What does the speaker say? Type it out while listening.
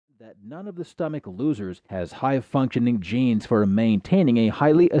that none of the stomach losers has high-functioning genes for maintaining a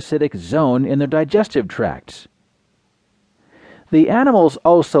highly acidic zone in their digestive tracts. The animals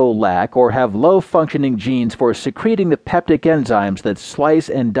also lack or have low-functioning genes for secreting the peptic enzymes that slice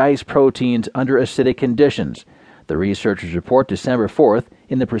and dice proteins under acidic conditions, the researchers report December 4th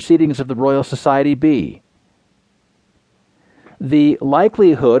in the Proceedings of the Royal Society B. The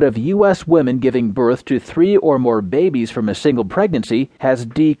likelihood of U.S. women giving birth to 3 or more babies from a single pregnancy has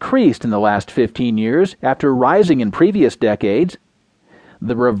decreased in the last 15 years after rising in previous decades.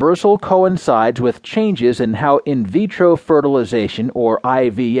 The reversal coincides with changes in how in vitro fertilization, or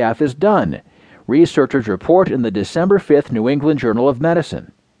IVF, is done, researchers report in the December 5th New England Journal of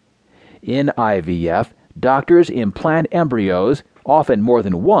Medicine. In IVF, doctors implant embryos, often more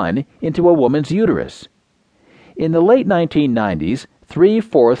than one, into a woman's uterus. In the late 1990s,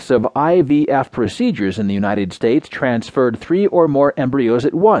 3/4 of IVF procedures in the United States transferred 3 or more embryos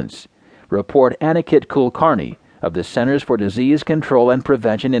at once, report Anikit Kulkarni of the Centers for Disease Control and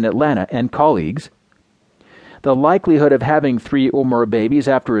Prevention in Atlanta and colleagues. The likelihood of having 3 or more babies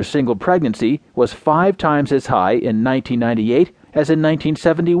after a single pregnancy was 5 times as high in 1998 as in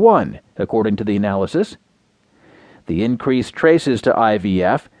 1971, according to the analysis. The increase traces to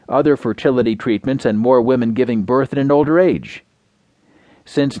IVF, other fertility treatments, and more women giving birth at an older age.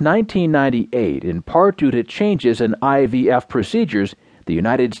 Since 1998, in part due to changes in IVF procedures, the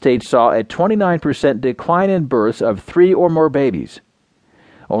United States saw a 29% decline in births of 3 or more babies.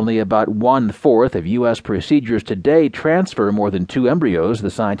 Only about 1/4 of U.S. procedures today transfer more than 2 embryos,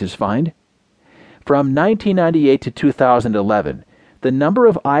 the scientists find. From 1998 to 2011, the number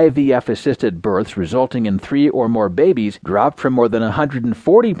of IVF-assisted births resulting in 3 or more babies dropped from more than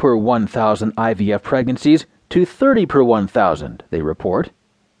 140 per 1,000 IVF pregnancies to 30 per 1,000, they report.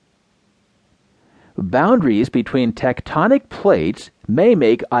 Boundaries between tectonic plates may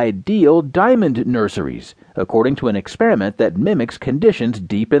make ideal diamond nurseries, according to an experiment that mimics conditions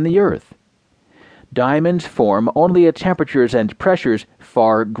deep in the earth. Diamonds form only at temperatures and pressures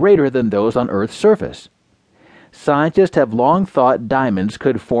far greater than those on Earth's surface. Scientists have long thought diamonds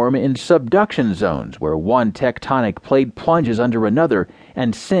could form in subduction zones where one tectonic plate plunges under another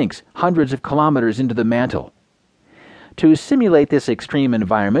and sinks hundreds of kilometers into the mantle. To simulate this extreme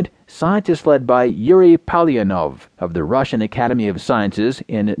environment, scientists led by Yuri Palyanov of the Russian Academy of Sciences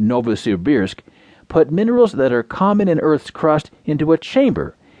in Novosibirsk put minerals that are common in Earth's crust into a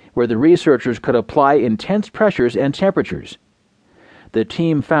chamber where the researchers could apply intense pressures and temperatures. The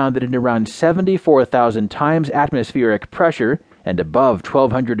team found that at around 74,000 times atmospheric pressure and above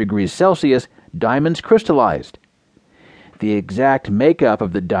 1,200 degrees Celsius, diamonds crystallized. The exact makeup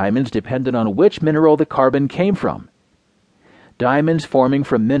of the diamonds depended on which mineral the carbon came from. Diamonds forming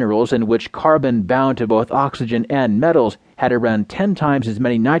from minerals in which carbon bound to both oxygen and metals had around 10 times as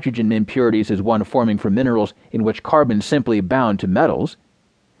many nitrogen impurities as one forming from minerals in which carbon simply bound to metals.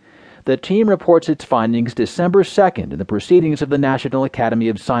 The team reports its findings December 2nd in the Proceedings of the National Academy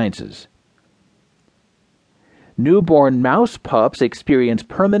of Sciences. Newborn mouse pups experience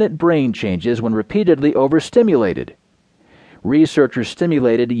permanent brain changes when repeatedly overstimulated. Researchers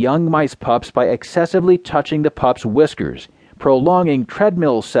stimulated young mice pups by excessively touching the pup's whiskers, prolonging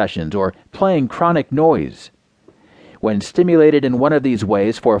treadmill sessions, or playing chronic noise. When stimulated in one of these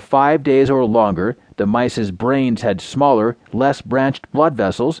ways for 5 days or longer, the mice's brains had smaller, less branched blood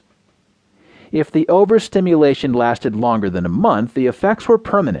vessels. If the overstimulation lasted longer than a month, the effects were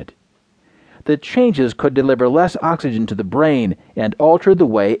permanent. The changes could deliver less oxygen to the brain and alter the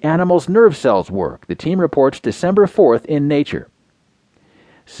way animals' nerve cells work, the team reports December 4th in Nature.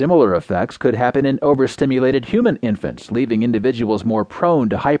 Similar effects could happen in overstimulated human infants, leaving individuals more prone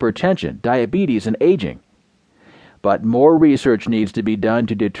to hypertension, diabetes, and aging. But more research needs to be done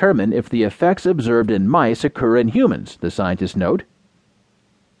to determine if the effects observed in mice occur in humans, the scientists note.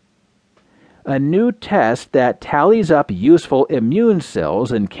 A new test that tallies up useful immune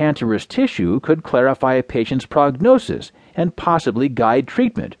cells in cancerous tissue could clarify a patient's prognosis and possibly guide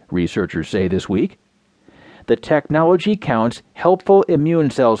treatment, researchers say this week. The technology counts helpful immune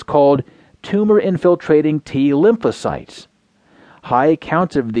cells called tumor-infiltrating T lymphocytes. High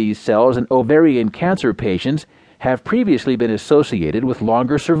counts of these cells in ovarian cancer patients have previously been associated with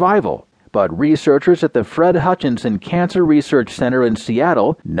longer survival. But researchers at the Fred Hutchinson Cancer Research Center in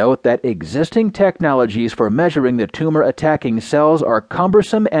Seattle note that existing technologies for measuring the tumor-attacking cells are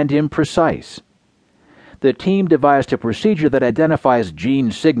cumbersome and imprecise. The team devised a procedure that identifies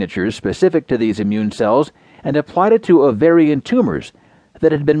gene signatures specific to these immune cells and applied it to ovarian tumors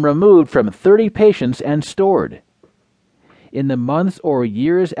that had been removed from 30 patients and stored. In the months or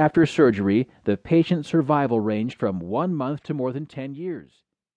years after surgery, the patient's survival ranged from 1 month to more than 10 years.